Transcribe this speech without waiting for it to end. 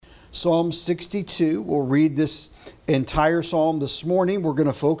Psalm 62. We'll read this entire psalm this morning. We're going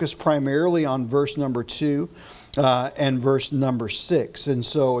to focus primarily on verse number 2 and verse number 6. And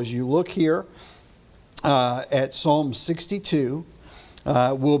so as you look here at Psalm 62,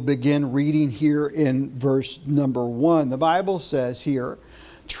 we'll begin reading here in verse number 1. The Bible says here,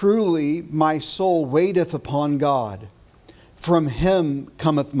 "Truly my soul waiteth upon God. From him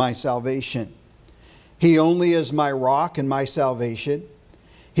cometh my salvation. He only is my rock and my salvation.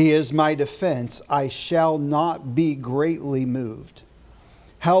 He is my defense. I shall not be greatly moved.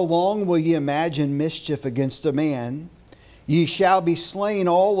 How long will ye imagine mischief against a man? Ye shall be slain,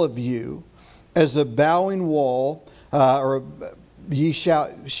 all of you, as a bowing wall, shall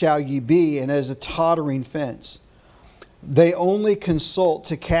ye be, and as a tottering fence. They only consult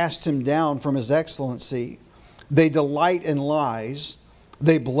to cast him down from his excellency. They delight in lies.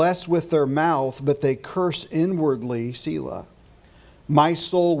 They bless with their mouth, but they curse inwardly. Selah. My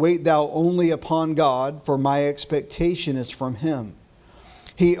soul, wait thou only upon God, for my expectation is from him.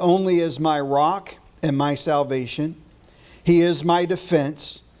 He only is my rock and my salvation. He is my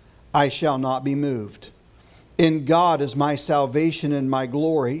defense. I shall not be moved. In God is my salvation and my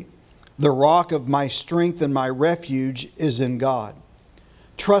glory. The rock of my strength and my refuge is in God.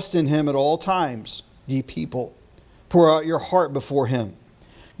 Trust in him at all times, ye people. Pour out your heart before him.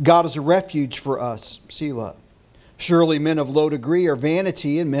 God is a refuge for us. Selah. Surely men of low degree are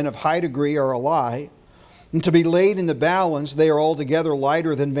vanity, and men of high degree are a lie. And to be laid in the balance, they are altogether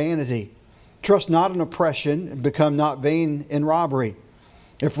lighter than vanity. Trust not in oppression, and become not vain in robbery.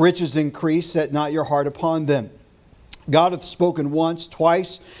 If riches increase, set not your heart upon them. God hath spoken once,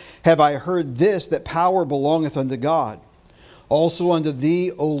 twice have I heard this, that power belongeth unto God. Also unto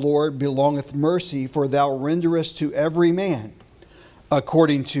thee, O Lord, belongeth mercy, for thou renderest to every man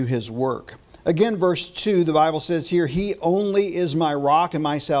according to his work." Again, verse 2, the Bible says here, "He only is my rock and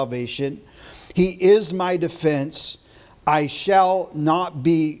my salvation. He is my defense. I shall not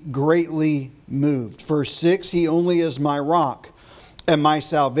be greatly moved." Verse 6, "He only is my rock and my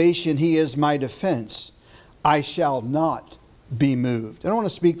salvation. He is my defense. I shall not be moved." And I want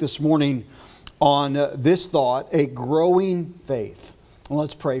to speak this morning on this thought, a growing faith. And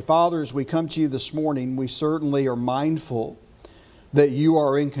let's pray. Father, as we come to you this morning, we certainly are mindful that you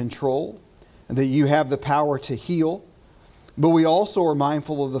are in control and that you have the power to heal. But we also are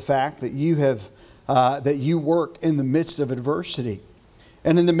mindful of the fact that you work in the midst of adversity.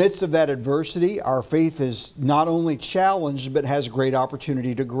 And in the midst of that adversity, our faith is not only challenged, but has great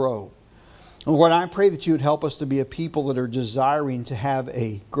opportunity to grow. And Lord, I pray that you would help us to be a people that are desiring to have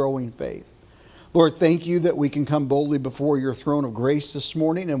a growing faith. Lord, thank you that we can come boldly before your throne of grace this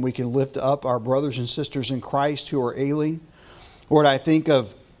morning, and we can lift up our brothers and sisters in Christ who are ailing. Lord, I think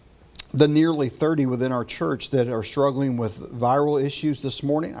of the nearly 30 within our church that are struggling with viral issues this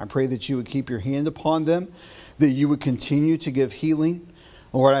morning. I pray that you would keep your hand upon them, that you would continue to give healing.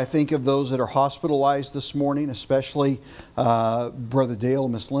 Lord, I think of those that are hospitalized this morning, especially Brother Dale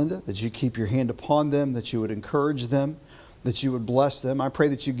and Miss Linda, that you keep your hand upon them, that you would encourage them, that you would bless them. I pray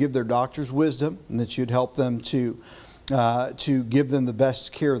that you give their doctors wisdom and that you'd help them to give them the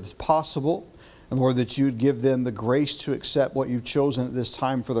best care that's possible. And Lord, that you would give them the grace to accept what you've chosen at this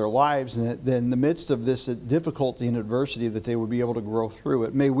time for their lives. And that in the midst of this difficulty and adversity, that they would be able to grow through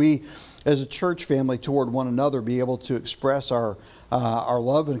it. May we, as a church family toward one another, be able to express our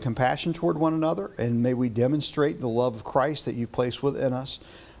love and compassion toward one another. And may we demonstrate the love of Christ that you've placed within us.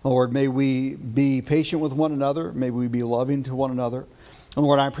 Lord, may we be patient with one another. May we be loving to one another. And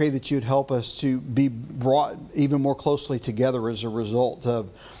Lord, I pray that you'd help us to be brought even more closely together as a result of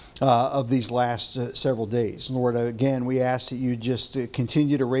these last several days. Lord, again, we ask that you just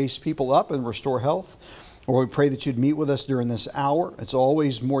continue to raise people up and restore health. Lord, we pray that you'd meet with us during this hour. It's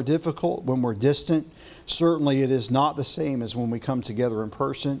always more difficult when we're distant. Certainly it is not the same as when we come together in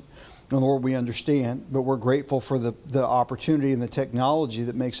person. And Lord, we understand, but we're grateful for the opportunity and the technology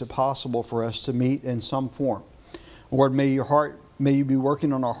that makes it possible for us to meet in some form. Lord, may you be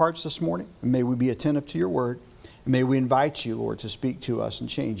working on our hearts this morning, and may we be attentive to your word. And may we invite you, Lord, to speak to us and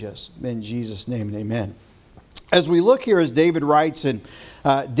change us. In Jesus' name and amen. As we look here, as David writes, and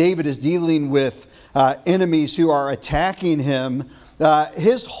David is dealing with enemies who are attacking him,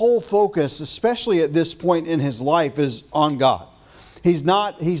 his whole focus, especially at this point in his life, is on God. He's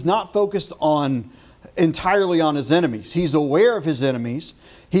not focused entirely on his enemies. He's aware of his enemies.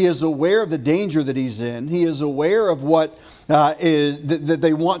 He is aware of the danger that he's in. He is aware of what that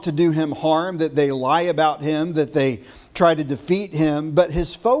they want to do him harm, that they lie about him, that they try to defeat him. But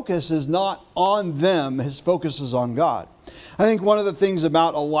his focus is not on them. His focus is on God. I think one of the things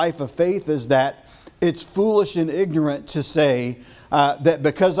about a life of faith is that it's foolish and ignorant to say, that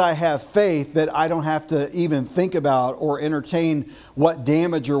because I have faith that I don't have to even think about or entertain what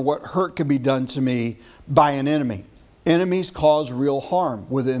damage or what hurt could be done to me by an enemy. Enemies cause real harm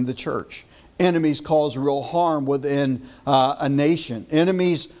within the church. Enemies cause real harm within a nation.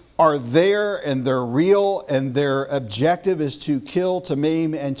 Enemies are there and they're real, and their objective is to kill, to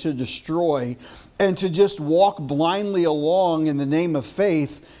maim, and to destroy. And to just walk blindly along in the name of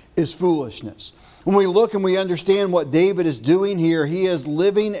faith is foolishness. When we look and we understand what David is doing here, he is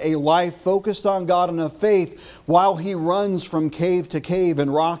living a life focused on God and of faith while he runs from cave to cave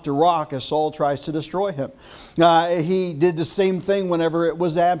and rock to rock as Saul tries to destroy him. He did the same thing whenever it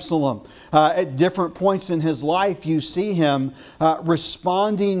was Absalom. At different points in his life, you see him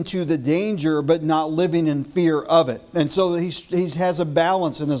responding to the danger but not living in fear of it. And so he has a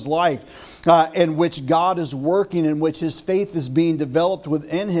balance in his life in which God is working, in which his faith is being developed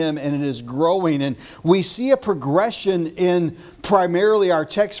within him, and it is growing. And we see a progression in primarily our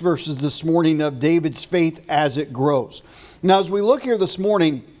text verses this morning of David's faith as it grows. Now, as we look here this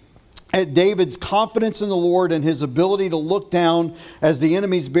morning at David's confidence in the Lord and his ability to look down as the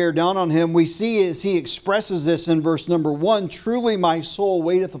enemies bear down on him, we see as he expresses this in verse number 1, truly my soul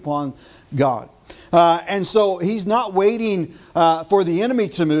waiteth upon God. And so he's not waiting for the enemy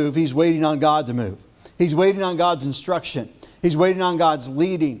to move, he's waiting on God to move. He's waiting on God's instruction. He's waiting on God's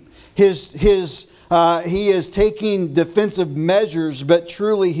leading. He is taking defensive measures, but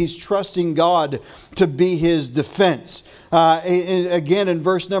truly he's trusting God to be his defense. Again, in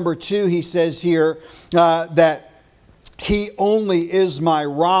verse number 2, he says here that he only is my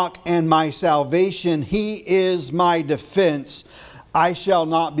rock and my salvation. He is my defense. I shall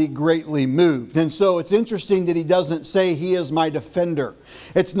not be greatly moved. And so it's interesting that he doesn't say he is my defender.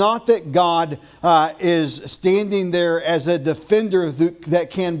 It's not that God is standing there as a defender that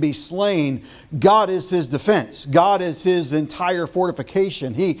can be slain. God is his defense. God is his entire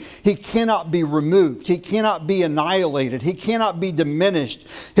fortification. He cannot be removed. He cannot be annihilated. He cannot be diminished.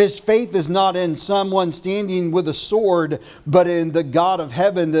 His faith is not in someone standing with a sword, but in the God of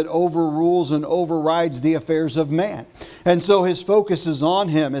heaven that overrules and overrides the affairs of man. And so his focus is on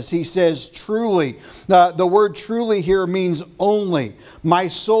him as he says, truly. The word truly here means only. My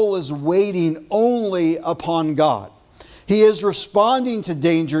soul is waiting only upon God. He is responding to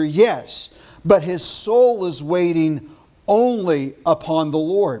danger, yes, but his soul is waiting only upon the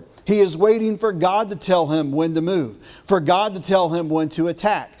Lord. He is waiting for God to tell him when to move, for God to tell him when to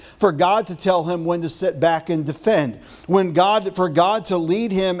attack, for God to tell him when to sit back and defend, for God to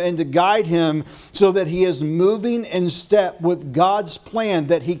lead him and to guide him so that he is moving in step with God's plan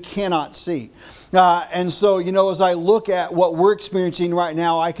that he cannot see. And so, as I look at what we're experiencing right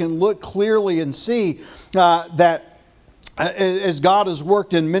now, I can look clearly and see that as God has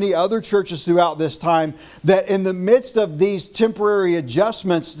worked in many other churches throughout this time, that in the midst of these temporary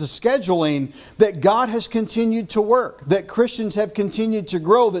adjustments to scheduling, that God has continued to work, that Christians have continued to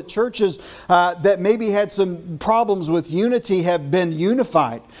grow, that churches that maybe had some problems with unity have been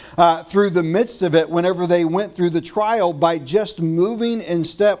unified through the midst of it whenever they went through the trial by just moving in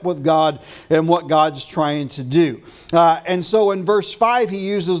step with God and what God's trying to do. And so in verse 5, he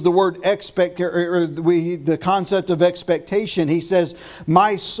uses the word the concept of expectation. He says,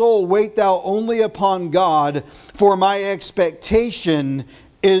 my soul, wait thou only upon God, for my expectation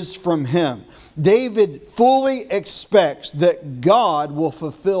is from him. David fully expects that God will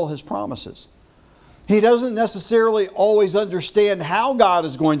fulfill his promises. He doesn't necessarily always understand how God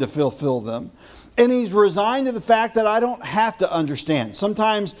is going to fulfill them. And he's resigned to the fact that I don't have to understand.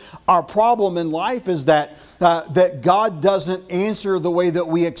 Sometimes our problem in life is that God doesn't answer the way that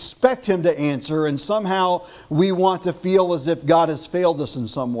we expect him to answer, and somehow we want to feel as if God has failed us in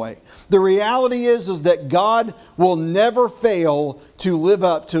some way. The reality is that God will never fail to live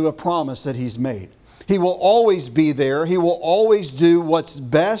up to a promise that he's made. He will always be there. He will always do what's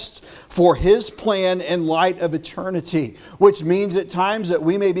best for his plan in light of eternity, which means at times that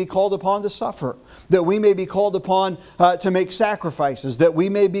we may be called upon to suffer, that we may be called upon to make sacrifices, that we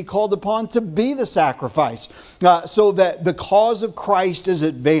may be called upon to be the sacrifice, so that the cause of Christ is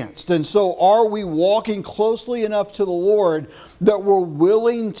advanced. And so are we walking closely enough to the Lord that we're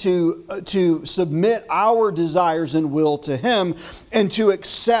willing to submit our desires and will to him and to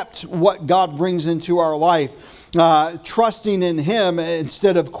accept what God brings into our life, trusting in him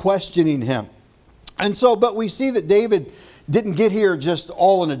instead of questioning him. And so, but we see that David didn't get here just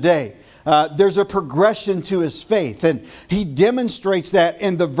all in a day. There's a progression to his faith, and he demonstrates that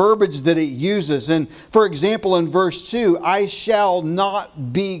in the verbiage that he uses. And for example, in verse 2, I shall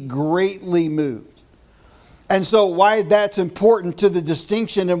not be greatly moved. And so why that's important to the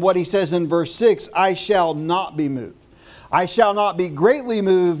distinction in what he says in verse 6, I shall not be moved. I shall not be greatly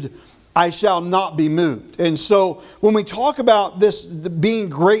moved. I shall not be moved. And so when we talk about this being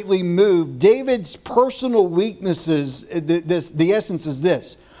greatly moved, David's personal weaknesses, the essence is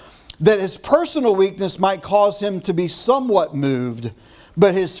this, that his personal weakness might cause him to be somewhat moved,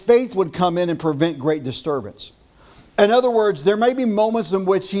 but his faith would come in and prevent great disturbance. In other words, there may be moments in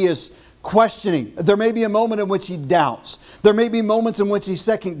which he is questioning. There may be a moment in which he doubts. There may be moments in which he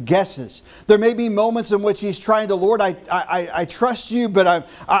second guesses. There may be moments in which he's trying to, Lord, I trust you, but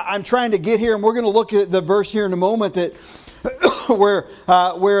I'm trying to get here. And we're going to look at the verse here in a moment that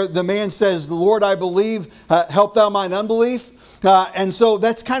where the man says, Lord, I believe, help thou mine unbelief. And so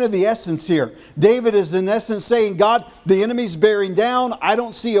that's kind of the essence here. David is in essence saying, God, the enemy's bearing down. I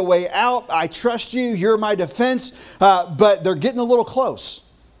don't see a way out. I trust you. You're my defense. But they're getting a little close.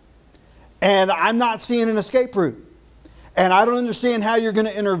 And I'm not seeing an escape route. And I don't understand how you're going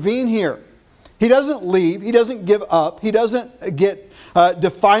to intervene here. He doesn't leave. He doesn't give up. He doesn't get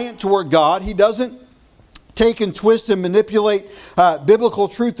defiant toward God. He doesn't take and twist and manipulate biblical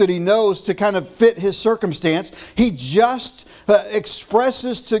truth that he knows to kind of fit his circumstance. He just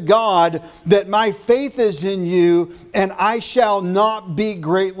expresses to God that my faith is in you and I shall not be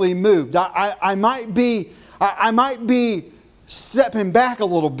greatly moved. I might be stepping back a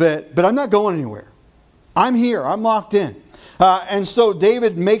little bit, but I'm not going anywhere. I'm here. I'm locked in. And so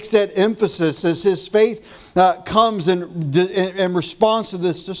David makes that emphasis as his faith comes in response to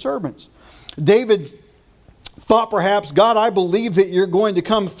this disturbance. David thought perhaps, God, I believe that you're going to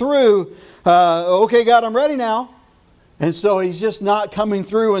come through. Okay, God, I'm ready now. And so he's just not coming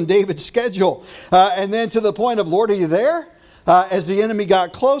through in David's schedule. And then to the point of, Lord, are you there? As the enemy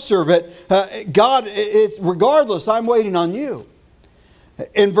got closer. But God, regardless, I'm waiting on you.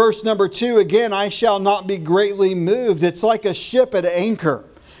 In verse number 2, again, I shall not be greatly moved. It's like a ship at anchor.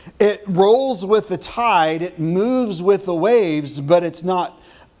 It rolls with the tide. It moves with the waves, but it's not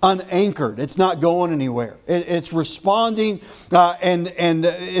unanchored. It's not going anywhere. It's responding and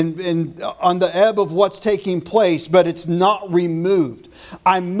on the ebb of what's taking place, but it's not removed.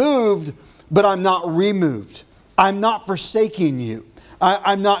 I'm moved, but I'm not removed. I'm not forsaking you.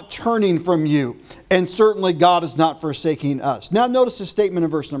 I'm not turning from you. And certainly God is not forsaking us. Now notice the statement in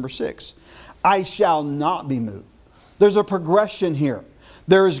verse number 6. I shall not be moved. There's a progression here.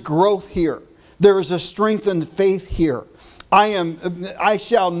 There is growth here. There is a strengthened faith here. I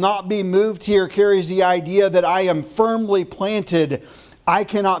shall not be moved here carries the idea that I am firmly planted. I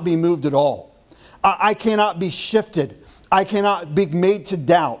cannot be moved at all. I cannot be shifted. I cannot be made to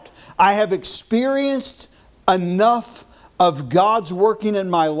doubt. I have experienced enough of God's working in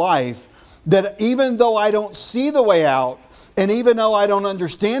my life that even though I don't see the way out, and even though I don't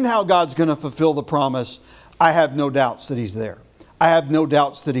understand how God's going to fulfill the promise, I have no doubts that He's there. I have no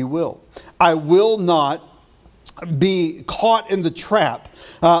doubts that He will. I will not be caught in the trap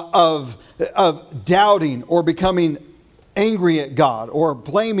of doubting or becoming angry at God or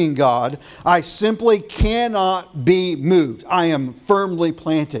blaming God. I simply cannot be moved. I am firmly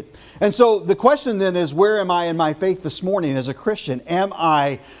planted. And so the question then is, where am I in my faith this morning as a Christian? Am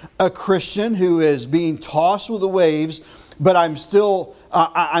I a Christian who is being tossed with the waves, but I'm still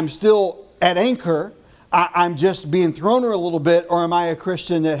at anchor? I'm just being thrown a little bit, or am I a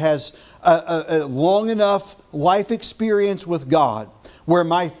Christian that has a long enough life experience with God where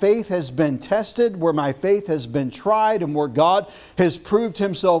my faith has been tested, where my faith has been tried, and where God has proved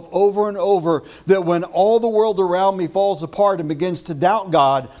Himself over and over that when all the world around me falls apart and begins to doubt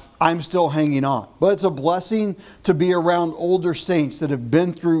God, I'm still hanging on. But it's a blessing to be around older saints that have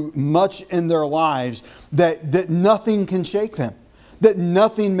been through much in their lives that nothing can shake them. That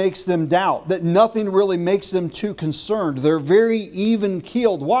nothing makes them doubt, that nothing really makes them too concerned. They're very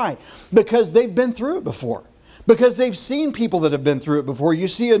even-keeled. Why? Because they've been through it before. Because they've seen people that have been through it before. You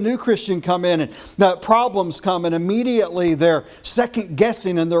see a new Christian come in and the problems come and immediately they're second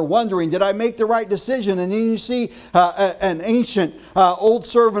guessing and they're wondering, did I make the right decision? And then you see an ancient old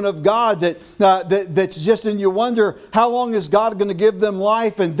servant of God that's just, and you wonder, how long is God going to give them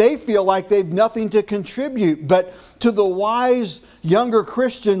life? And they feel like they've nothing to contribute. But to the wise younger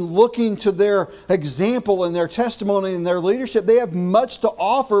Christian looking to their example and their testimony and their leadership, they have much to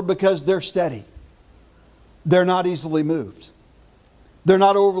offer because they're steady. They're not easily moved. They're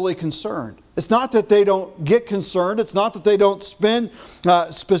not overly concerned. It's not that they don't get concerned. It's not that they don't spend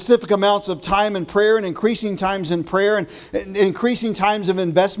specific amounts of time in prayer and increasing times in prayer and increasing times of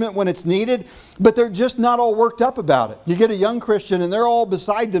investment when it's needed, but they're just not all worked up about it. You get a young Christian and they're all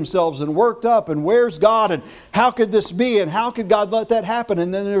beside themselves and worked up and where's God and how could this be and how could God let that happen?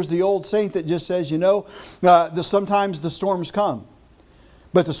 And then there's the old saint that just says, sometimes the storms come,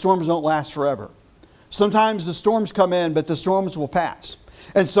 but the storms don't last forever. Sometimes the storms come in, but the storms will pass.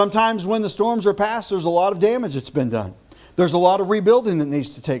 And sometimes when the storms are past, there's a lot of damage that's been done. There's a lot of rebuilding that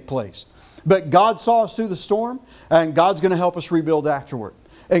needs to take place. But God saw us through the storm, and God's going to help us rebuild afterward.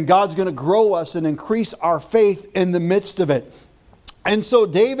 And God's going to grow us and increase our faith in the midst of it. And so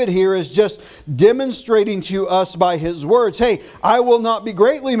David here is just demonstrating to us by his words, hey, I will not be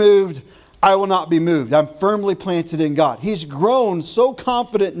greatly moved. I will not be moved. I'm firmly planted in God. He's grown so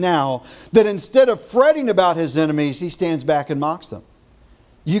confident now that instead of fretting about his enemies, he stands back and mocks them.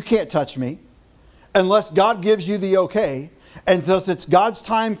 You can't touch me unless God gives you the okay. And thus it's God's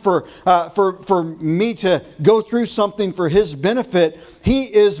time for me to go through something for His benefit. He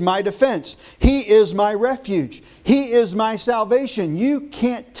is my defense. He is my refuge. He is my salvation. You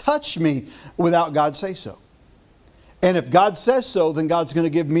can't touch me without God say so. And if God says so, then God's going to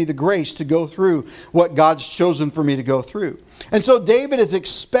give me the grace to go through what God's chosen for me to go through. And so David is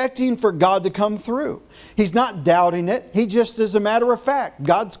expecting for God to come through. He's not doubting it. He just, as a matter of fact,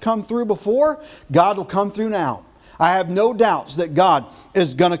 God's come through before. God will come through now. I have no doubts that God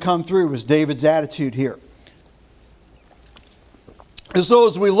is going to come through, was David's attitude here. And so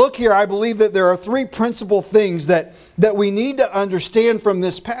as we look here, I believe that there are three principal things that we need to understand from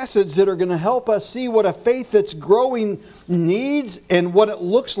this passage that are going to help us see what a faith that's growing needs and what it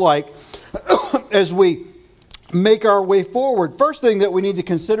looks like as we make our way forward. First thing that we need to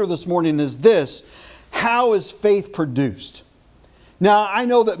consider this morning is this: how is faith produced? Now, I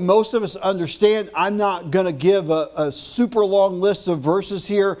know that most of us understand. I'm not going to give a super long list of verses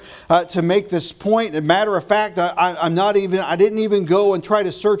here to make this point. As a matter of fact, I didn't even go and try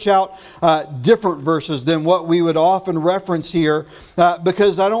to search out different verses than what we would often reference here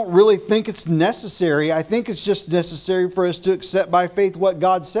because I don't really think it's necessary. I think it's just necessary for us to accept by faith what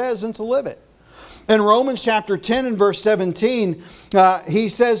God says and to live it. In Romans chapter 10 and verse 17, he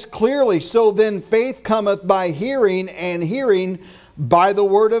says clearly, "So then faith cometh by hearing, and hearing by the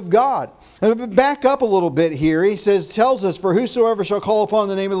word of God." And back up a little bit here. He tells us, "For whosoever shall call upon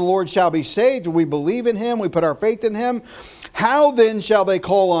the name of the Lord shall be saved." We believe in Him. We put our faith in Him. "How then shall they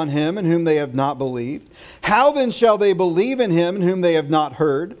call on Him in whom they have not believed? How then shall they believe in Him in whom they have not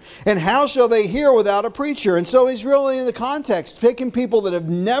heard? And how shall they hear without a preacher?" And so he's really in the context, picking people that have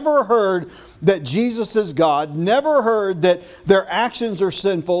never heard that Jesus is God, never heard that their actions are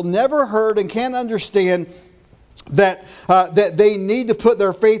sinful, never heard and can't understand that they need to put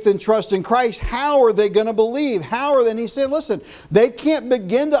their faith and trust in Christ. How are they going to believe? How are they? And he said, listen, they can't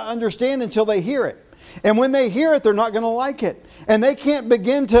begin to understand until they hear it. And when they hear it, they're not going to like it. And they can't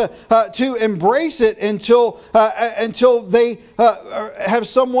begin to embrace it until they have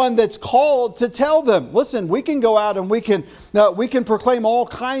someone that's called to tell them. Listen, we can go out and we can proclaim all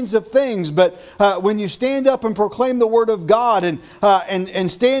kinds of things, but when you stand up and proclaim the Word of God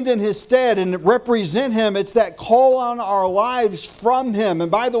and stand in His stead and represent Him, it's that call on our lives from Him. And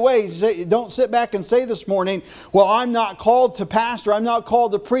by the way, don't sit back and say this morning, well, I'm not called to pastor, I'm not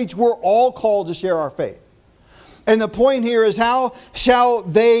called to preach. We're all called to share our faith. And the point here is, how shall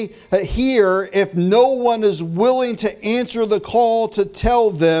they hear if no one is willing to answer the call to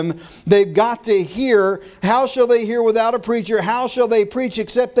tell them? They've got to hear. How shall they hear without a preacher? How shall they preach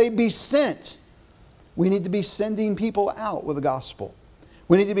except they be sent? We need to be sending people out with the gospel.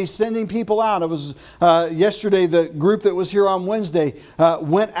 We need to be sending people out. It was yesterday, the group that was here on Wednesday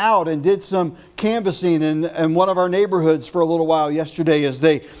went out and did some canvassing in one of our neighborhoods for a little while yesterday as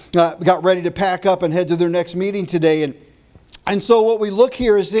they got ready to pack up and head to their next meeting today. And so what we look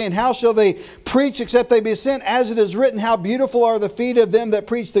here is saying, how shall they preach except they be sent? As it is written, how beautiful are the feet of them that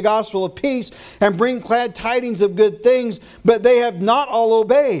preach the gospel of peace and bring glad tidings of good things, but they have not all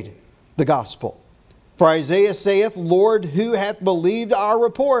obeyed the gospel. For Isaiah saith, Lord, who hath believed our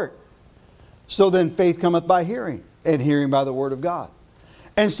report? So then faith cometh by hearing, and hearing by the word of God.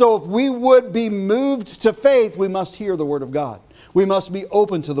 And so if we would be moved to faith, we must hear the word of God. We must be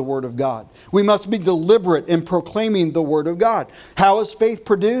open to the word of God. We must be deliberate in proclaiming the word of God. How is faith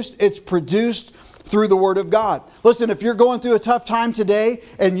produced? It's produced through the word of God. Listen, if you're going through a tough time today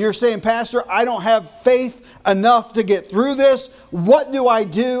and you're saying, Pastor, I don't have faith enough to get through this. What do?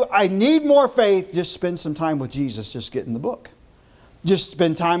 I need more faith. Just spend some time with Jesus. Just get in the book. Just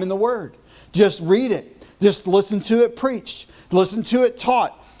spend time in the word. Just read it. Just listen to it preached. Listen to it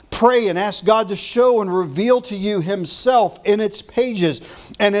taught. pray and ask God to show and reveal to you Himself in its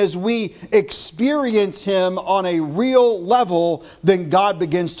pages. And as we experience Him on a real level, then God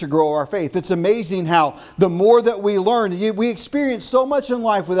begins to grow our faith. It's amazing how the more that we learn, we experience so much in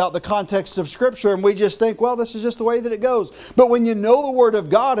life without the context of Scripture, and we just think, well, this is just the way that it goes. But when you know the Word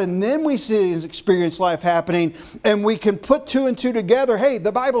of God, and then we see His experience life happening, and we can put two and two together, hey,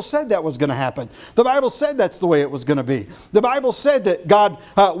 the Bible said that was going to happen. The Bible said that's the way it was going to be. The Bible said that God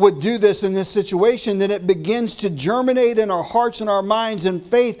would do this in this situation. Then it begins to germinate in our hearts and our minds, and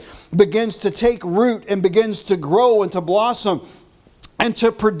faith begins to take root and begins to grow and to blossom and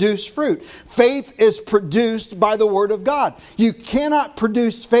to produce fruit. Faith is produced by the Word of God. You cannot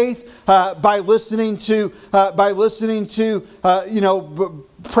produce faith by listening to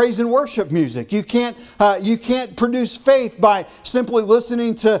praise and worship music. You can't produce faith by simply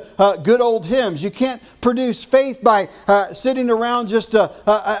listening to good old hymns. You can't produce faith by sitting around just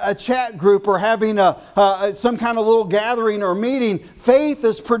a chat group or having some kind of little gathering or meeting. Faith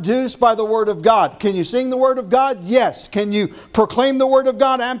is produced by the Word of God. Can you sing the Word of God? Yes. Can you proclaim the Word of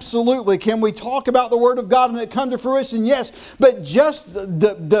God? Absolutely. Can we talk about the Word of God and it come to fruition? Yes. But just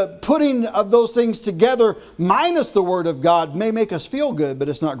the putting of those things together minus the Word of God may make us feel good,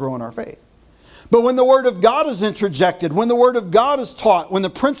 but it's not growing our faith. But when the Word of God is interjected, when the Word of God is taught, when the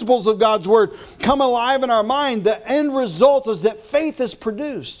principles of God's Word come alive in our mind, the end result is that faith is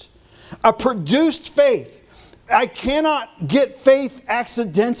produced. A produced faith. I cannot get faith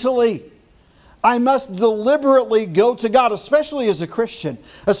accidentally. I must deliberately go to God, especially as a Christian,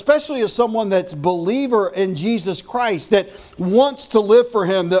 especially as someone that's a believer in Jesus Christ, that wants to live for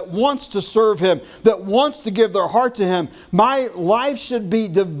Him, that wants to serve Him, that wants to give their heart to Him. My life should be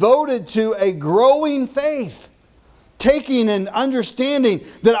devoted to a growing faith, taking and understanding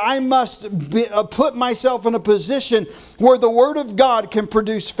that I must put myself in a position where the Word of God can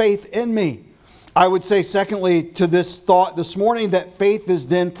produce faith in me. I would say, secondly, to this thought this morning, that faith is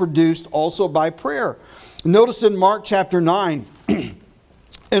then produced also by prayer. Notice in Mark chapter 9,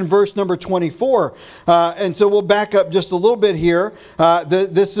 in verse number 24. And so we'll back up just a little bit here.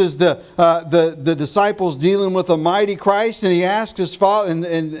 This is the disciples dealing with a mighty Christ, and He asked His Father, and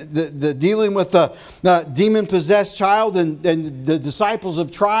the dealing with the demon-possessed child, and the disciples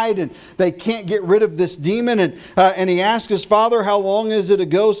have tried, and they can't get rid of this demon. And He asked His Father, how long is it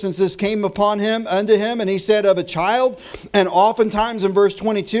ago since this came upon him, unto him? And He said, of a child. And oftentimes in verse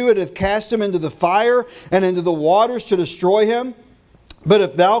 22, it hath cast him into the fire and into the waters to destroy him. But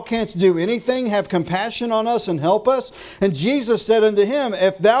if thou canst do anything, have compassion on us and help us. And Jesus said unto him,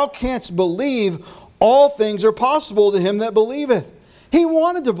 if thou canst believe, all things are possible to him that believeth. He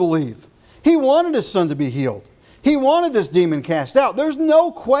wanted to believe. He wanted his son to be healed. He wanted this demon cast out. There's no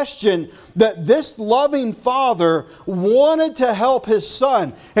question that this loving Father wanted to help His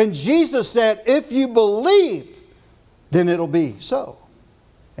Son. And Jesus said, if you believe, then it'll be so.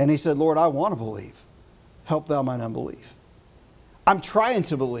 And he said, Lord, I want to believe. Help thou mine unbelief. I'm trying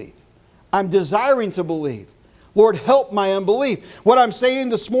to believe. I'm desiring to believe. Lord, help my unbelief. What I'm saying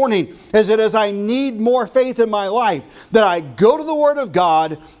this morning is that as I need more faith in my life, that I go to the Word of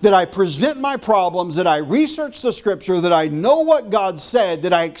God, that I present my problems, that I research the Scripture, that I know what God said,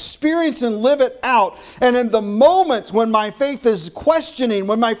 that I experience and live it out. And in the moments when my faith is questioning,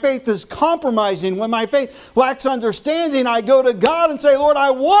 when my faith is compromising, when my faith lacks understanding, I go to God and say, Lord, I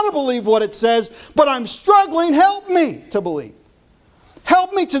want to believe what it says, but I'm struggling. Help me to believe.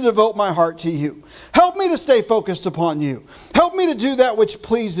 Help me to devote my heart to You. Help me to stay focused upon You. Help me to do that which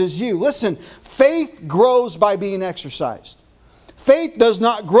pleases You. Listen, faith grows by being exercised. Faith does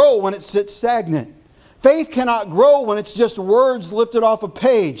not grow when it sits stagnant. Faith cannot grow when it's just words lifted off a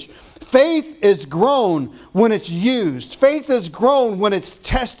page. Faith is grown when it's used. Faith is grown when it's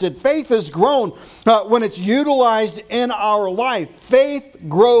tested. Faith is grown when it's utilized in our life. Faith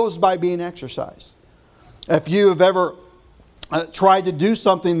grows by being exercised. If you have ever tried to do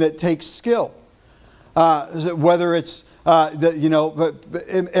something that takes skill, whether it's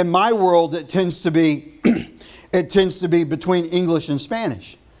in my world it tends to be between English and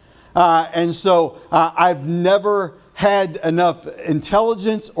Spanish, and so I've never had enough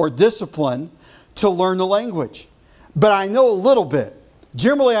intelligence or discipline to learn the language, but I know a little bit.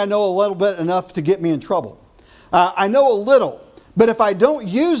 Generally, I know a little bit enough to get me in trouble. I know a little, but if I don't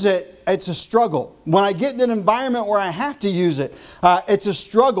use it, it's a struggle. When I get in an environment where I have to use it, it's a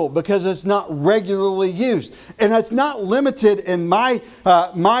struggle because it's not regularly used. And it's not limited in my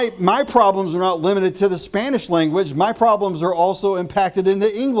problems are not limited to the Spanish language. My problems are also impacted in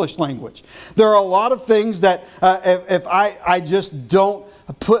the English language. There are a lot of things that if I just don't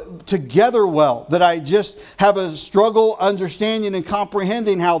put together well, that I just have a struggle understanding and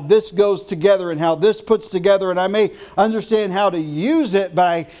comprehending how this goes together and how this puts together, and I may understand how to use it, but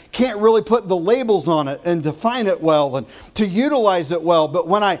I can't really put the labels on it and define it well and to utilize it well. But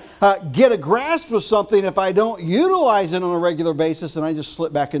when I get a grasp of something, if I don't utilize it on a regular basis, then I just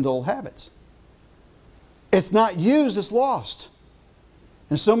slip back into old habits. It's not used, it's lost.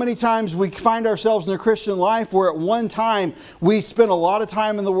 And so many times we find ourselves in a Christian life where at one time we spent a lot of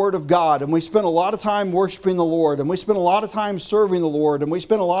time in the Word of God, and we spent a lot of time worshiping the Lord, and we spent a lot of time serving the Lord, and we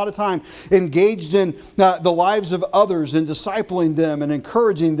spent a lot of time engaged in the lives of others and discipling them and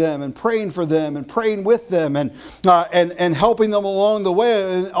encouraging them and praying for them and praying with them and helping them along the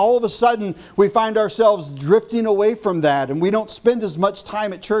way. And all of a sudden we find ourselves drifting away from that, and we don't spend as much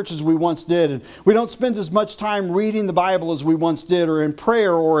time at church as we once did, and we don't spend as much time reading the Bible as we once did, or in prayer,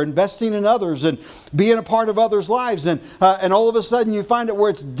 or investing in others and being a part of others' lives. And all of a sudden you find it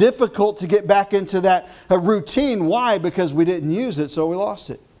where it's difficult to get back into that routine. Why? Because we didn't use it, so we lost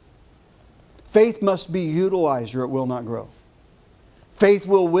it. Faith must be utilized or it will not grow. Faith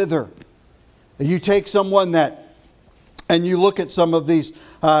will wither. You take someone and you look at some of these,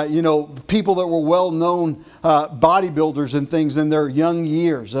 people that were well-known bodybuilders and things in their young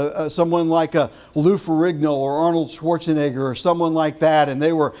years. Someone like Lou Ferrigno or Arnold Schwarzenegger or someone like that, and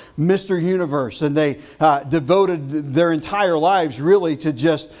they were Mr. Universe, and they devoted their entire lives really to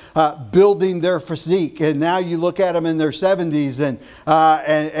just building their physique. And now you look at them in their 70s,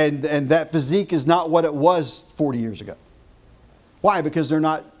 and that physique is not what it was 40 years ago. Why? Because they're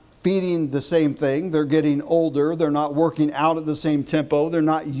not feeding the same thing. They're getting older. They're not working out at the same tempo. They're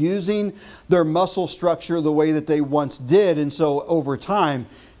not using their muscle structure the way that they once did. And so over time,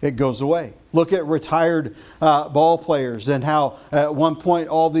 it goes away. Look at retired ball players and how at one point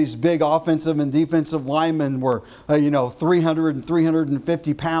all these big offensive and defensive linemen were 300 and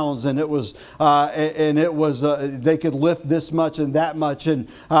 350 pounds, and it was they could lift this much and that much, and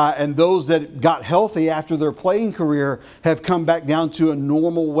those that got healthy after their playing career have come back down to a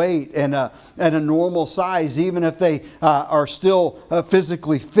normal weight and a normal size. Even if they are still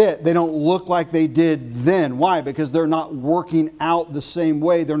physically fit, they don't look like they did then. Why? Because they're not working out the same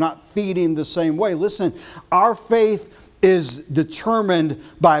way. They're not feeding the same way. Listen, our faith is determined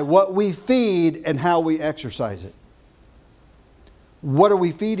by what we feed and how we exercise it. What are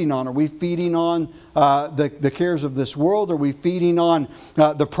we feeding on? Are we feeding on the cares of this world? Are we feeding on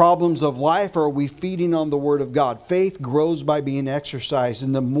the problems of life? Or are we feeding on the Word of God? Faith grows by being exercised.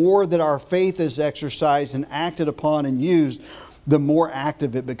 And the more that our faith is exercised and acted upon and used, the more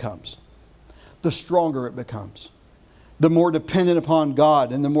active it becomes. The stronger it becomes. The more dependent upon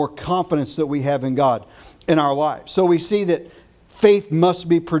God and the more confidence that we have in God in our lives. So we see that faith must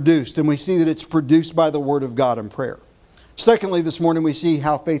be produced, and we see that it's produced by the Word of God and prayer. Secondly, this morning we see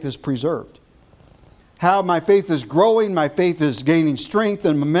how faith is preserved. How my faith is growing, my faith is gaining strength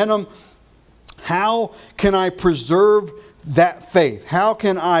and momentum. How can I preserve that faith? How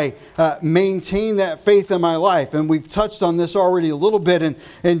can I maintain that faith in my life? And we've touched on this already a little bit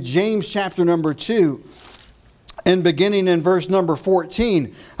in James chapter number 2. And beginning in verse number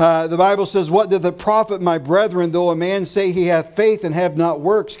 14, the Bible says, "What doth it profit, my brethren, though a man say he hath faith and have not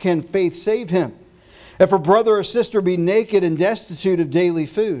works? Can faith save him? If a brother or sister be naked and destitute of daily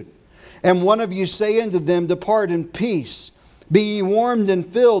food, and one of you say unto them, Depart in peace, be ye warmed and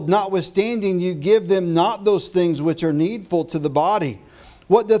filled, notwithstanding you give them not those things which are needful to the body,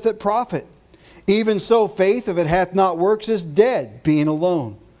 what doth it profit? Even so faith, if it hath not works, is dead, being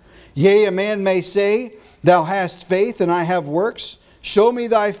alone. Yea, a man may say, Thou hast faith, and I have works. Show me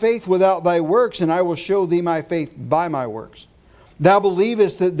thy faith without thy works, and I will show thee my faith by my works. Thou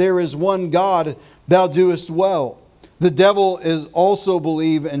believest that there is one God, thou doest well. The devil is also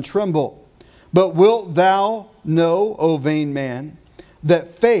believe and tremble. But wilt thou know, O vain man, that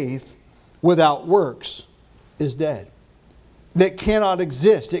faith without works is dead? That cannot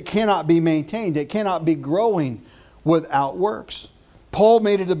exist. It cannot be maintained. It cannot be growing without works. Paul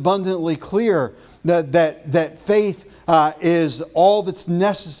made it abundantly clear that faith is all that's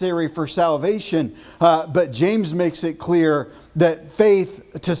necessary for salvation. But James makes it clear that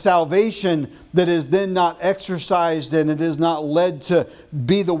faith to salvation that is then not exercised and it is not led to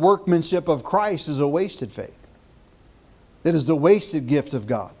be the workmanship of Christ is a wasted faith. It is the wasted gift of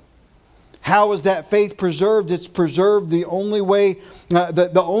God. How is that faith preserved? It's preserved the only way,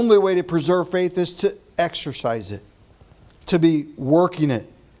 the only way to preserve faith is to exercise it, to be working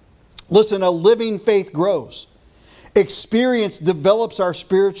it. Listen, a living faith grows. Experience develops our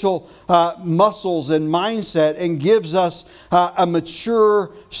spiritual muscles and mindset and gives us a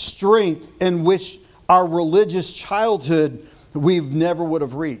mature strength in which our religious childhood we've never would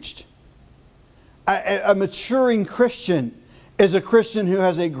have reached. A maturing Christian is a Christian who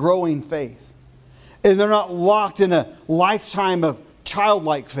has a growing faith. And they're not locked in a lifetime of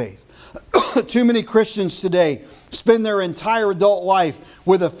childlike faith. Too many Christians today spend their entire adult life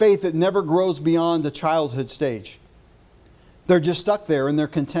with a faith that never grows beyond the childhood stage. They're just stuck there and they're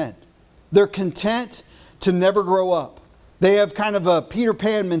content. They're content to never grow up. They have kind of a Peter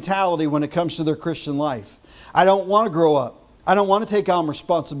Pan mentality when it comes to their Christian life. I don't want to grow up. I don't want to take on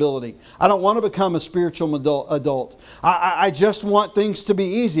responsibility. I don't want to become a spiritual adult. I just want things to be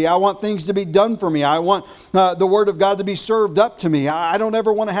easy. I want things to be done for me. I want the Word of God to be served up to me. I don't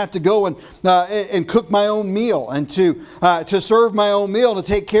ever want to have to go and cook my own meal and to serve my own meal, to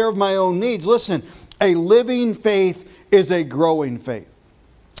take care of my own needs. Listen, a living faith is a growing faith.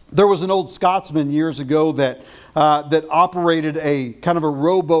 There was an old Scotsman years ago that operated a kind of a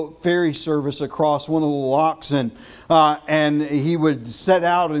rowboat ferry service across one of the locks, and he would set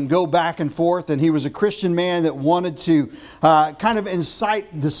out and go back and forth. And he was a Christian man that wanted to kind of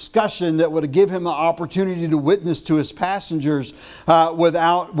incite discussion that would give him the opportunity to witness to his passengers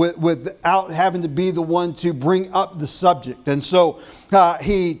without having to be the one to bring up the subject. And so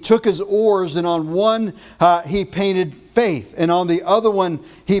he took his oars, and on one he painted faith, and on the other one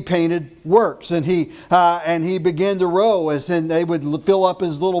he painted works, and he began to row. As in, they would fill up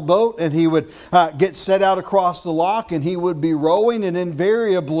his little boat, and he would get set out across the lock, and he would be rowing, and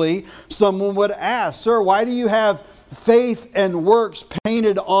invariably someone would ask, "Sir, why do you have faith and works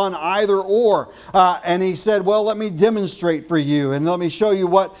painted on either oar?" And he said, "Well, let me demonstrate for you, and let me show you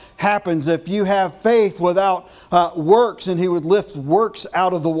what happens if you have faith without works." And he would lift works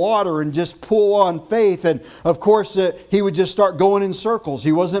out of the water and just pull on faith. And of course, he would just start going in circles.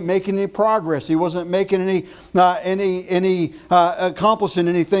 He wasn't making any progress. He wasn't making any accomplishing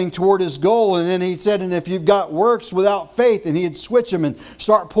anything toward his goal. And then he said, "And if you've got works without faith," and he'd switch them and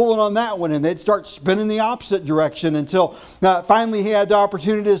start pulling on that one, and they'd start spinning the opposite direction, until finally he had the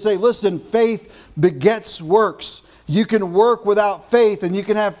opportunity to say, "Listen, faith begets works. You can work without faith, and you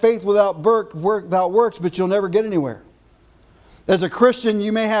can have faith without works, but you'll never get anywhere." As a Christian,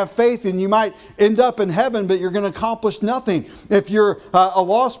 you may have faith and you might end up in heaven, but you're going to accomplish nothing. If you're a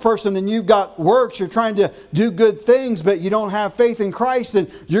lost person and you've got works, you're trying to do good things, but you don't have faith in Christ, then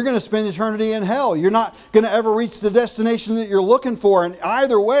you're going to spend eternity in hell. You're not going to ever reach the destination that you're looking for. And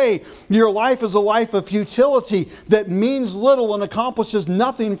either way, your life is a life of futility that means little and accomplishes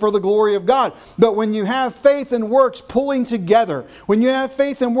nothing for the glory of God. But when you have faith and works pulling together, when you have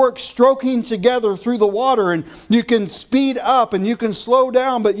faith and works stroking together through the water, and you can speed up and you can slow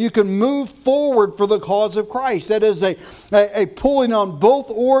down, but you can move forward for the cause of Christ. That is a pulling on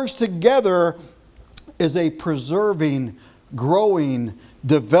both oars together, is a preserving, growing,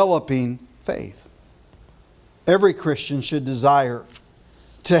 developing faith. Every Christian should desire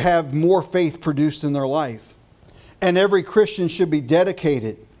to have more faith produced in their life. And every Christian should be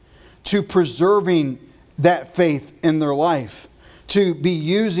dedicated to preserving that faith in their life, to be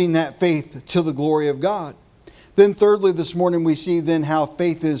using that faith to the glory of God. Then thirdly, this morning we see then how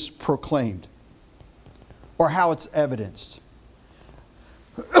faith is proclaimed, or how it's evidenced.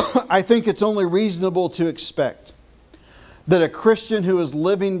 I think it's only reasonable to expect that a Christian who is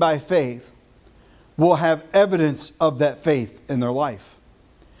living by faith will have evidence of that faith in their life.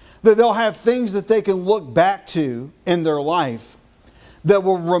 That they'll have things that they can look back to in their life that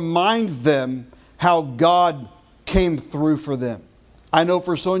will remind them how God came through for them. I know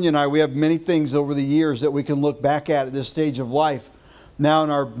for Sonia and I, we have many things over the years that we can look back at this stage of life. Now in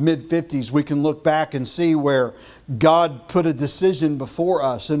our mid-50s, we can look back and see where God put a decision before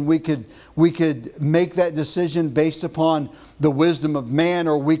us, and we could make that decision based upon the wisdom of man,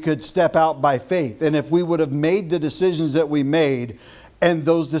 or we could step out by faith. And if we would have made the decisions that we made, and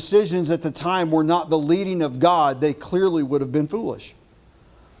those decisions at the time were not the leading of God, they clearly would have been foolish.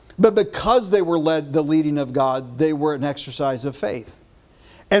 But because they were led the leading of God, they were an exercise of faith.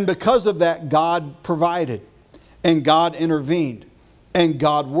 And because of that, God provided, and God intervened, and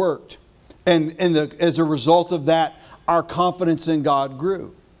God worked. And as a result of that, our confidence in God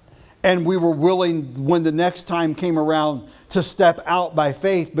grew. And we were willing, when the next time came around, to step out by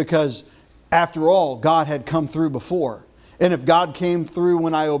faith, because after all, God had come through before. And if God came through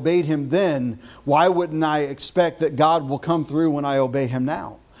when I obeyed Him then, why wouldn't I expect that God will come through when I obey Him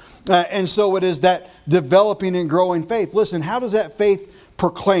now? And so it is that developing and growing faith. Listen, how does that faith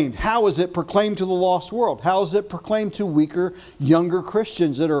proclaimed? How is it proclaimed to the lost world? How is it proclaimed to weaker, younger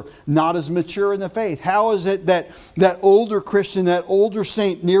Christians that are not as mature in the faith? How is it that older Christian, that older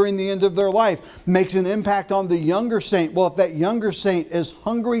saint nearing the end of their life makes an impact on the younger saint? Well, if that younger saint is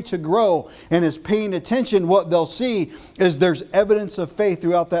hungry to grow and is paying attention, what they'll see is there's evidence of faith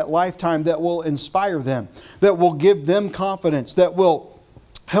throughout that lifetime that will inspire them, that will give them confidence, that will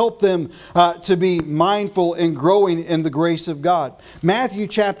help them to be mindful and growing in the grace of God. Matthew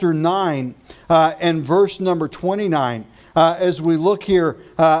chapter 9 and verse number 29. As we look here,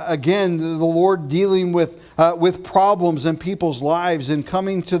 again, the Lord dealing with problems in people's lives and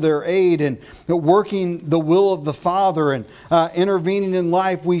coming to their aid and working the will of the Father and intervening in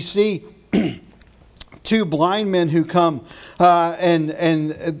life, we see two blind men who come and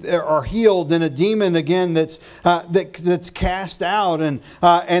are healed, and a demon again that's cast out.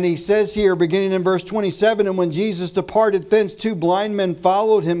 And he says here, beginning in verse 27, and when Jesus departed thence, two blind men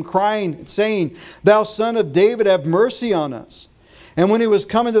followed him, crying, saying, Thou Son of David, have mercy on us. And when he was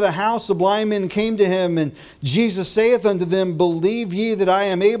come into the house, the blind men came to him, and Jesus saith unto them, Believe ye that I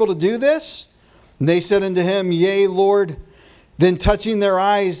am able to do this? And they said unto him, Yea, Lord. Then touching their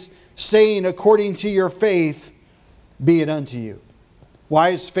eyes, saying, According to your faith, be it unto you. Why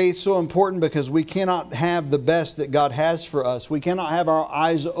is faith so important? Because we cannot have the best that God has for us. We cannot have our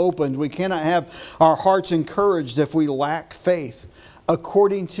eyes opened. We cannot have our hearts encouraged if we lack faith.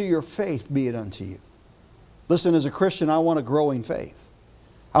 According to your faith, be it unto you. Listen, as a Christian, I want to grow in faith.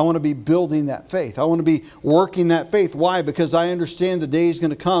 I want to be building that faith. I want to be working that faith. Why? Because I understand the day is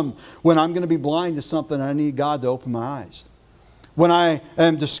going to come when I'm going to be blind to something and I need God to open my eyes. When I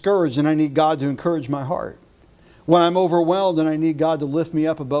am discouraged and I need God to encourage my heart. When I'm overwhelmed and I need God to lift me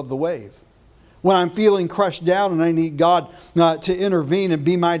up above the wave. When I'm feeling crushed down and I need God to intervene and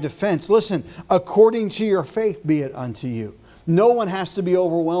be my defense. Listen, according to your faith be it unto you. No one has to be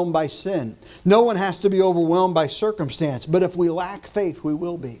overwhelmed by sin. No one has to be overwhelmed by circumstance. But if we lack faith, we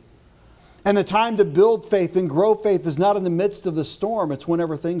will be. And the time to build faith and grow faith is not in the midst of the storm. It's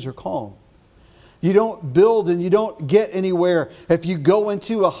whenever things are calm. You don't build and you don't get anywhere if you go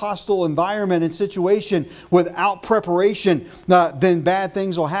into a hostile environment and situation without preparation, then bad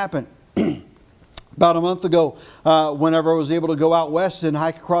things will happen. About a month ago, whenever I was able to go out west and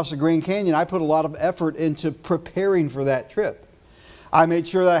hike across the Grand Canyon, I put a lot of effort into preparing for that trip. I made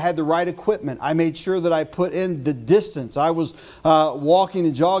sure that I had the right equipment. I made sure that I put in the distance. I was walking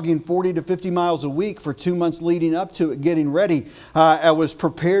and jogging 40 to 50 miles a week for 2 months leading up to it, getting ready. I was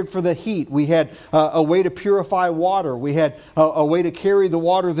prepared for the heat. We had a way to purify water. We had a way to carry the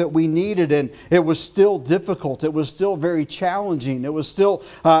water that we needed, and it was still difficult. It was still very challenging. It was still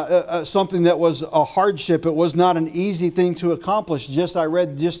something that was a hardship. It was not an easy thing to accomplish. I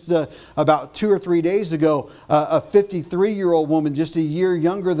read about 2 or 3 days ago, a 53-year-old woman, just a year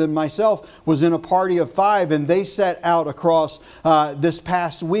younger than myself, was in a party of 5, and they set out across this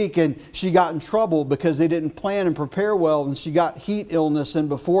past week, and she got in trouble because they didn't plan and prepare well, and she got heat illness, and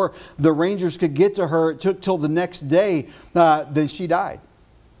before the rangers could get to her, it took till the next day, then she died.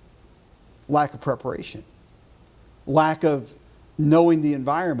 Lack of preparation. Lack of knowing the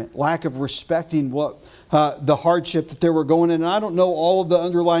environment, lack of respecting what the hardship that they were going in. And I don't know all of the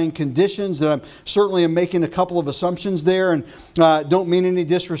underlying conditions, and I'm certainly am making a couple of assumptions there, and don't mean any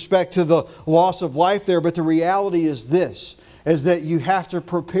disrespect to the loss of life there, but the reality is this, is that you have to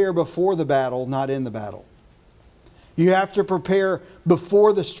prepare before the battle, not in the battle. You have to prepare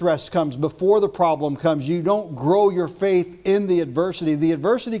before the stress comes, before the problem comes. You don't grow your faith in the adversity. The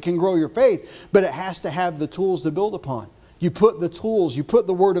adversity can grow your faith, but it has to have the tools to build upon. You put the tools, you put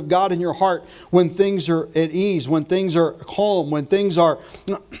the Word of God in your heart when things are at ease, when things are calm, when things are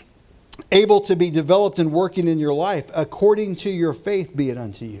able to be developed and working in your life. According to your faith be it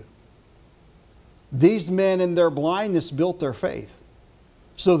unto you. These men in their blindness built their faith,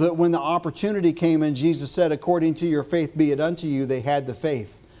 so that when the opportunity came and Jesus said, according to your faith be it unto you, they had the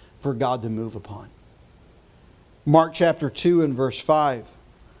faith for God to move upon. Mark chapter 2 and verse 5.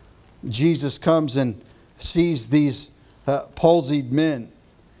 Jesus comes and sees these palsied men,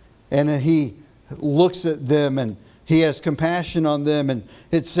 and he looks at them and he has compassion on them. And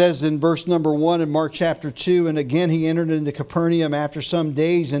it says in verse number 1 in Mark chapter 2, and again he entered into Capernaum after some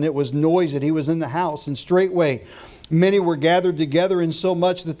days, and it was noised that he was in the house, and straightway many were gathered together,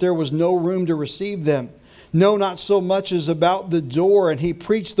 insomuch that there was no room to receive them. No, not so much as about the door. And he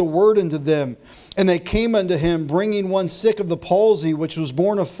preached the word unto them. And they came unto him, bringing one sick of the palsy, which was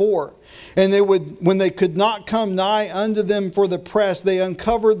born of 4. And when they could not come nigh unto them for the press, they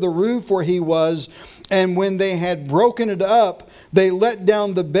uncovered the roof where he was. And when they had broken it up, they let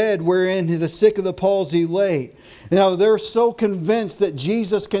down the bed wherein the sick of the palsy lay. Now they're so convinced that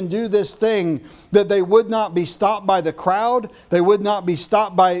Jesus can do this thing that they would not be stopped by the crowd. They would not be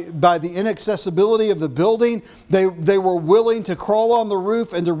stopped by the inaccessibility of the building. They were willing to crawl on the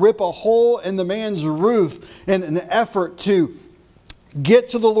roof and to rip a hole in the man's roof in an effort to get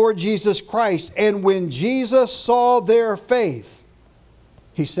to the Lord Jesus Christ. And when Jesus saw their faith,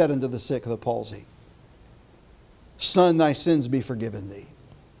 he said unto the sick of the palsy, Son, thy sins be forgiven thee.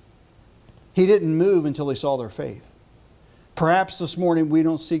 He didn't move until he saw their faith. Perhaps this morning we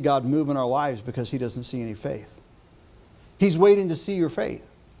don't see God move in our lives because he doesn't see any faith. He's waiting to see your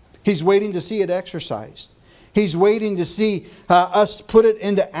faith. He's waiting to see it exercised. He's waiting to see us put it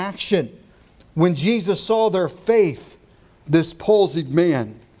into action. When Jesus saw their faith, this palsied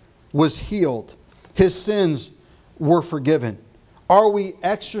man was healed. His sins were forgiven. Are we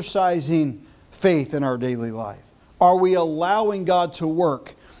exercising faith in our daily life? Are we allowing God to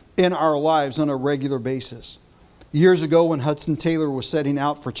work in our lives on a regular basis? Years ago, when Hudson Taylor was setting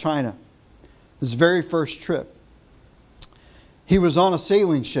out for China, his very first trip, he was on a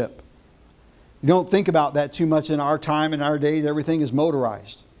sailing ship. You don't think about that too much in our time, in our days. Everything is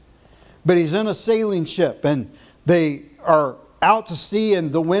motorized. But he's in a sailing ship, and they are out to sea,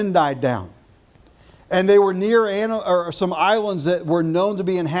 and the wind died down. And they were near some islands that were known to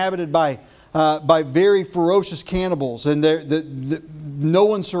be inhabited by very ferocious cannibals, and no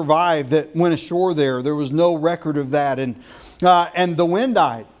one survived that went ashore there. There was no record of that, and the wind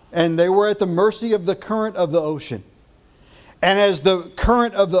died, and they were at the mercy of the current of the ocean. And as the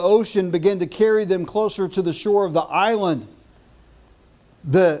current of the ocean began to carry them closer to the shore of the island,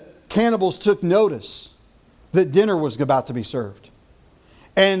 the cannibals took notice that dinner was about to be served.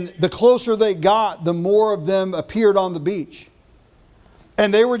 And the closer they got, the more of them appeared on the beach.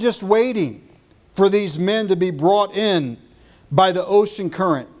 And they were just waiting for these men to be brought in by the ocean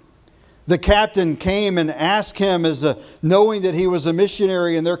current. The captain came and asked him, knowing that he was a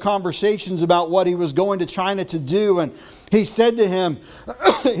missionary, and their conversations about what he was going to China to do. And he said to him,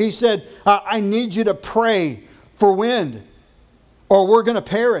 I need you to pray for wind, or we're going to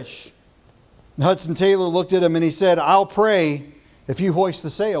perish. And Hudson Taylor looked at him and he said, I'll pray if you hoist the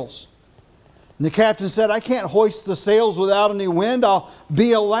sails. And the captain said, I can't hoist the sails without any wind. I'll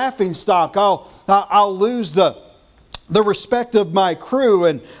be a laughing stock. I'll lose the respect of my crew,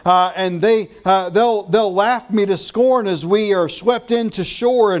 and they'll laugh me to scorn as we are swept into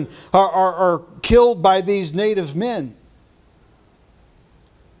shore and are killed by these native men.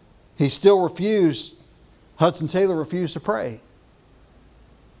 He still refused. Hudson Taylor refused to pray.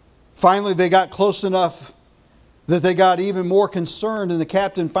 Finally, they got close enough that they got even more concerned, and the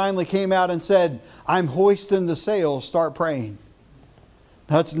captain finally came out and said, I'm hoisting the sails, start praying.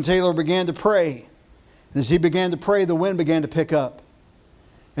 Hudson Taylor began to pray. And as he began to pray, the wind began to pick up.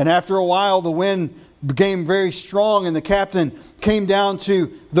 And after a while, the wind became very strong, and the captain came down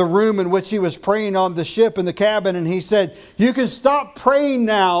to the room in which he was praying on the ship in the cabin, and he said, you can stop praying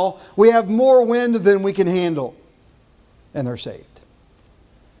now. We have more wind than we can handle. And they're saved.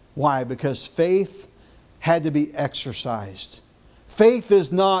 Why? Because faith had to be exercised. Faith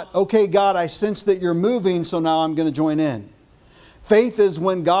is not, okay, God, I sense that you're moving, so now I'm going to join in. Faith is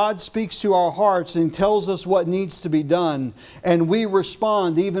when God speaks to our hearts and tells us what needs to be done, and we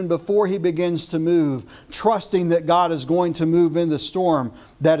respond even before He begins to move, trusting that God is going to move in the storm.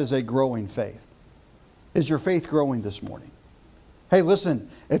 That is a growing faith. Is your faith growing this morning? Hey, listen,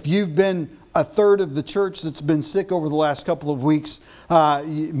 if you've been a third of the church that's been sick over the last couple of weeks,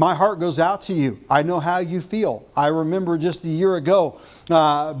 my heart goes out to you. I know how you feel. I remember just a year ago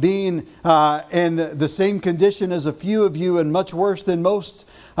being in the same condition as a few of you, and much worse than most.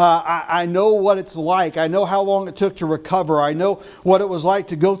 I know what it's like. I know how long it took to recover. I know what it was like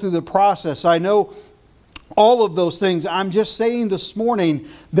to go through the process. I know all of those things. I'm just saying this morning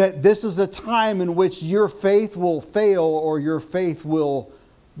that this is a time in which your faith will fail or your faith will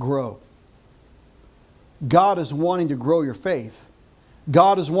grow. God is wanting to grow your faith.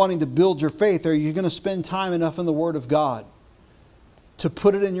 God is wanting to build your faith. Are you going to spend time enough in the Word of God to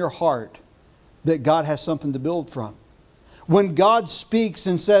put it in your heart that God has something to build from? When God speaks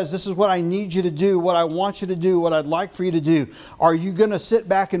and says, this is what I need you to do, what I want you to do, what I'd like for you to do, are you going to sit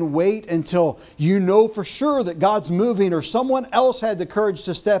back and wait until you know for sure that God's moving, or someone else had the courage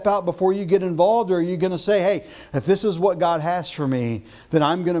to step out before you get involved? Or are you going to say, hey, if this is what God has for me, then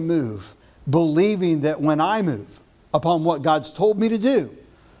I'm going to move, believing that when I move upon what God's told me to do,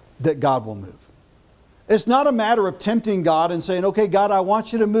 that God will move? It's not a matter of tempting God and saying, okay, God, I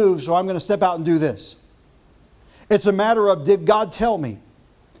want you to move, so I'm going to step out and do this. It's a matter of, did God tell me?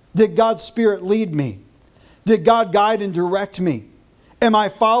 Did God's Spirit lead me? Did God guide and direct me? Am I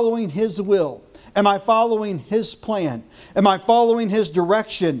following His will? Am I following His plan? Am I following His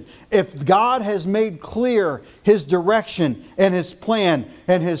direction? If God has made clear His direction and His plan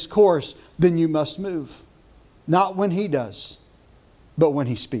and His course, then you must move. Not when He does, but when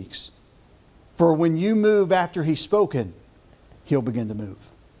He speaks. For when you move after He's spoken, He'll begin to move.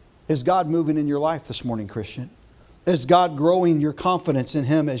 Is God moving in your life this morning, Christian? Is God growing your confidence in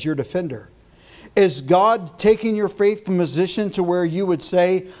Him as your defender? Is God taking your faith position to where you would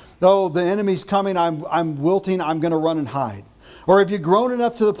say, oh, the enemy's coming, I'm wilting, I'm going to run and hide? Or have you grown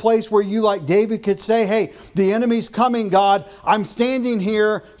enough to the place where you, like David, could say, hey, the enemy's coming, God, I'm standing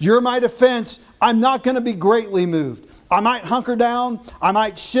here, you're my defense, I'm not going to be greatly moved. I might hunker down, I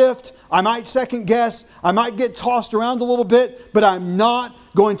might shift, I might second guess, I might get tossed around a little bit, but I'm not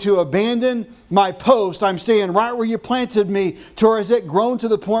going to abandon my post. I'm staying right where you planted me. Or has it grown to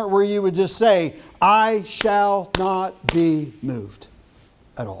the point where you would just say, I shall not be moved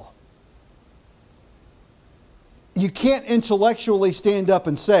at all? You can't intellectually stand up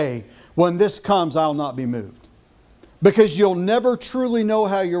and say, when this comes, I'll not be moved. Because you'll never truly know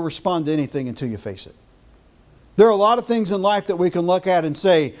how you'll respond to anything until you face it. There are a lot of things in life that we can look at and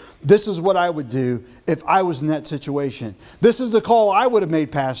say, this is what I would do if I was in that situation. This is the call I would have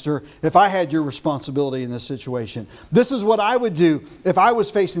made, Pastor, if I had your responsibility in this situation. This is what I would do if I was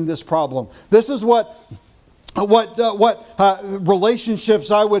facing this problem. This is what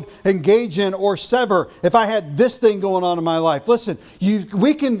relationships I would engage in or sever if I had this thing going on in my life. Listen,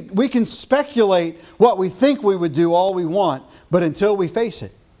 we can speculate what we think we would do all we want, but until we face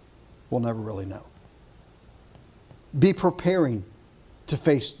it, we'll never really know. Be preparing to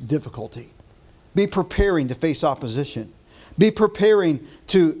face difficulty. Be preparing to face opposition. Be preparing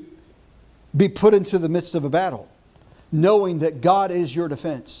to be put into the midst of a battle, knowing that God is your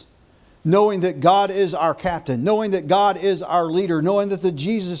defense. Knowing that God is our captain, knowing that God is our leader, knowing that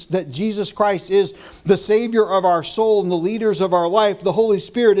Jesus Christ is the Savior of our soul and the leaders of our life. The Holy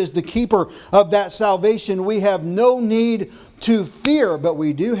Spirit is the keeper of that salvation. We have no need to fear, but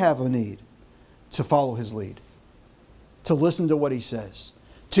we do have a need to follow His lead, to listen to what He says,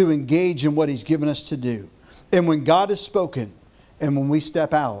 to engage in what He's given us to do. And when God has spoken and when we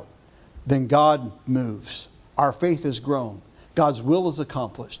step out, then God moves. Our faith is grown. God's will is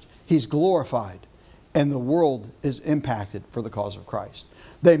accomplished. He's glorified, and the world is impacted for the cause of Christ.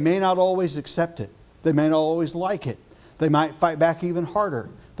 They may not always accept it. They may not always like it. They might fight back even harder,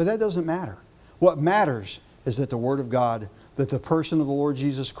 but that doesn't matter. What matters is that the Word of God, that the person of the Lord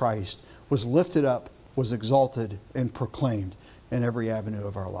Jesus Christ was lifted up, was exalted, and proclaimed in every avenue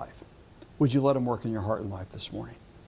of our life. Would you let Him work in your heart and life this morning?